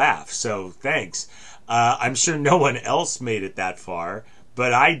good laugh, so thanks. I'm sure no one else made it that far,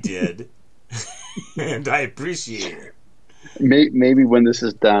 but I did, and I appreciate it. Maybe when this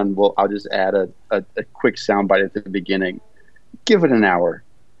is done, I'll just add a quick soundbite at the beginning. Give it an hour.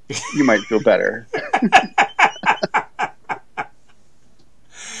 You might feel better.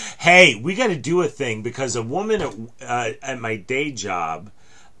 Hey, we got to do a thing because a woman at my day job,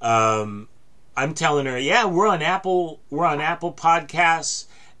 I'm telling her, yeah, we're on Apple Podcasts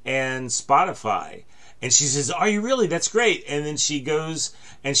and Spotify, and she says, "Are you really? That's great." And then she goes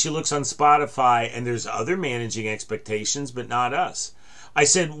and she looks on Spotify, and there's other managing expectations, but not us. I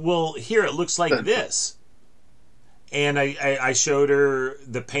said, "Well, here it looks like this." And I showed her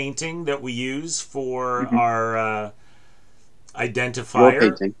the painting that we use for our identifier.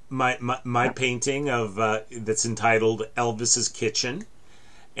 Your painting. My painting of that's entitled Elvis's Kitchen.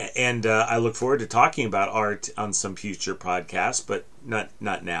 And I look forward to talking about art on some future podcast, but not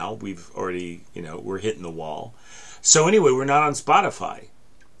now. We've already, we're hitting the wall. So anyway, we're not on Spotify.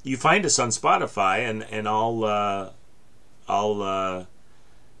 You find us on Spotify, and I'll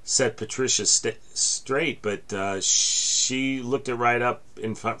set Patricia straight, but she looked it right up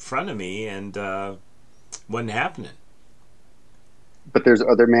in front of me, and wasn't happening. But there's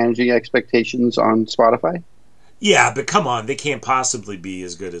other managing expectations on Spotify? Yeah, but come on, they can't possibly be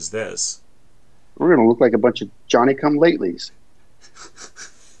as good as this. We're going to look like a bunch of Johnny-come-latelys.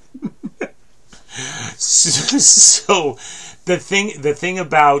 So the thing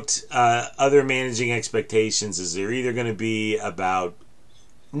about other managing expectations is they're either going to be about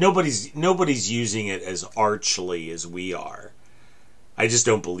nobody's using it as archly as we are. I just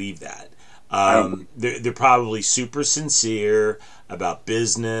don't believe that. They're probably super sincere about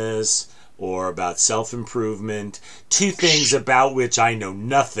business or about self-improvement, two things about which I know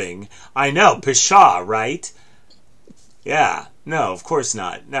nothing. I know, pshaw, right? Yeah, no, of course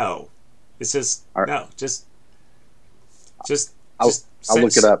not. No, it's just no, just I'll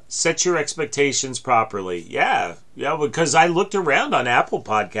look it up. Set your expectations properly. Yeah, because I looked around on Apple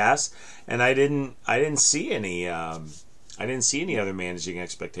Podcasts and I didn't see any. I didn't see any other managing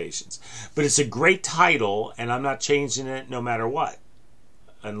expectations. But it's a great title, and I'm not changing it no matter what,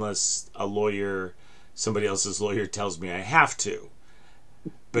 unless somebody else's lawyer tells me I have to.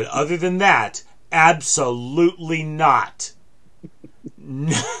 But other than that, absolutely not.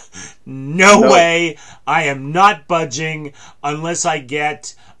 No way. I am not budging unless I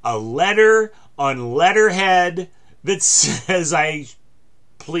get a letter on letterhead that says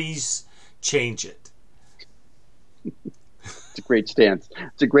please change it. It's a great stance.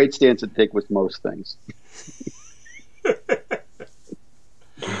 It's a great stance to take with most things.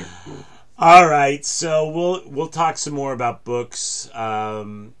 All right, so we'll talk some more about books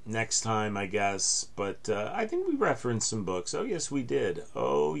next time, I guess. But I think we referenced some books. Oh yes, we did.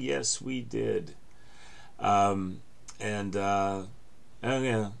 Yeah.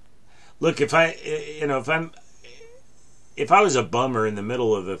 Look, if I was a bummer in the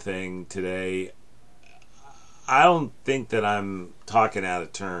middle of the thing today, I don't think that I'm talking out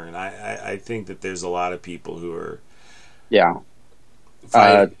of turn. I think that there's a lot of people who are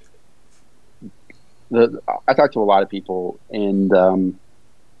fighting. I talked to a lot of people, and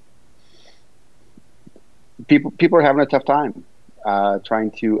people are having a tough time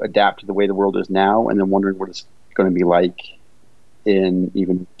trying to adapt to the way the world is now, and then wondering what it's going to be like in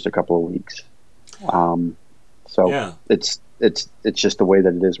even just a couple of weeks. It's just the way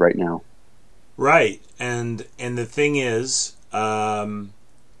that it is right now. Right, and the thing is,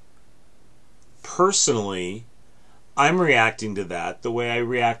 personally, I'm reacting to that the way I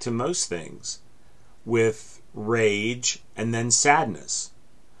react to most things, with rage and then sadness.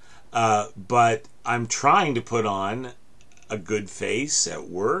 But I'm trying to put on a good face at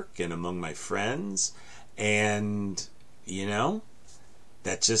work and among my friends, and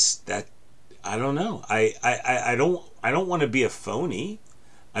that I don't know. I don't want to be a phony.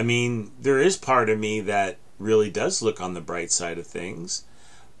 I mean, there is part of me that really does look on the bright side of things,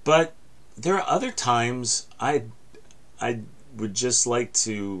 but there are other times I would just like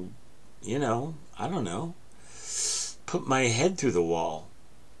to, I don't know, put my head through the wall.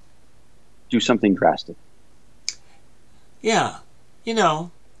 Do something drastic. Yeah,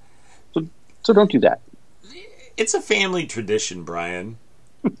 So So don't do that. It's a family tradition, Brian.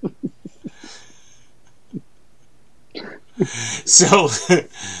 So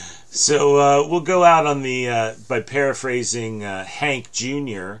we'll go out on the by paraphrasing Hank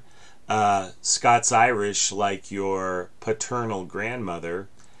Jr. Scots Irish, like your paternal grandmother.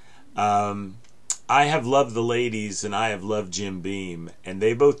 I have loved the ladies and I have loved Jim Beam, and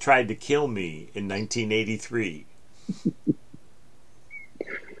they both tried to kill me in 1983.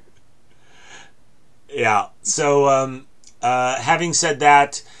 Yeah. So having said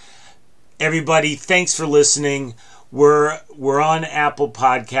that, everybody, thanks for listening. We're on Apple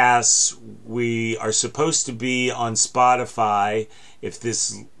Podcasts. We are supposed to be on Spotify. If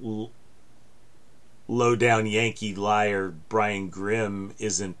this low-down Yankee liar Brian Grimm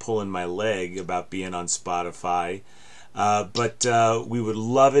isn't pulling my leg about being on Spotify. But we would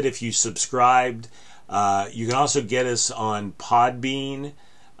love it if you subscribed. You can also get us on Podbean,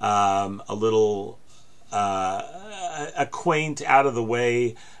 a little a quaint,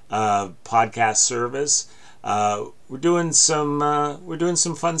 out-of-the-way podcast service. We're doing some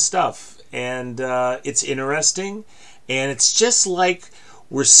fun stuff, and it's interesting, and it's just like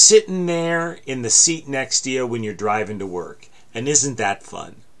we're sitting there in the seat next to you when you're driving to work, and isn't that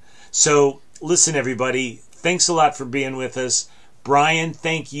fun? So listen, everybody, thanks a lot for being with us. Brian,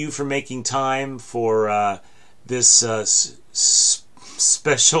 thank you for making time for this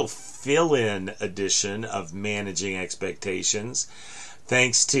special fill-in edition of Managing Expectations.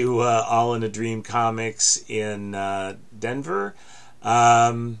 Thanks to All in a Dream Comics in Denver. You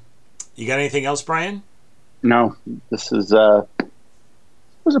got anything else, Brian? No, this is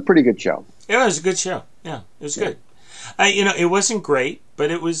was a pretty good show. Yeah, it was a good show. Yeah, it was good. It wasn't great, but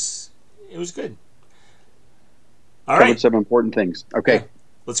it was good. All right. Covered some important things. Okay. Yeah.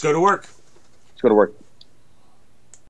 Let's go to work. Let's go to work.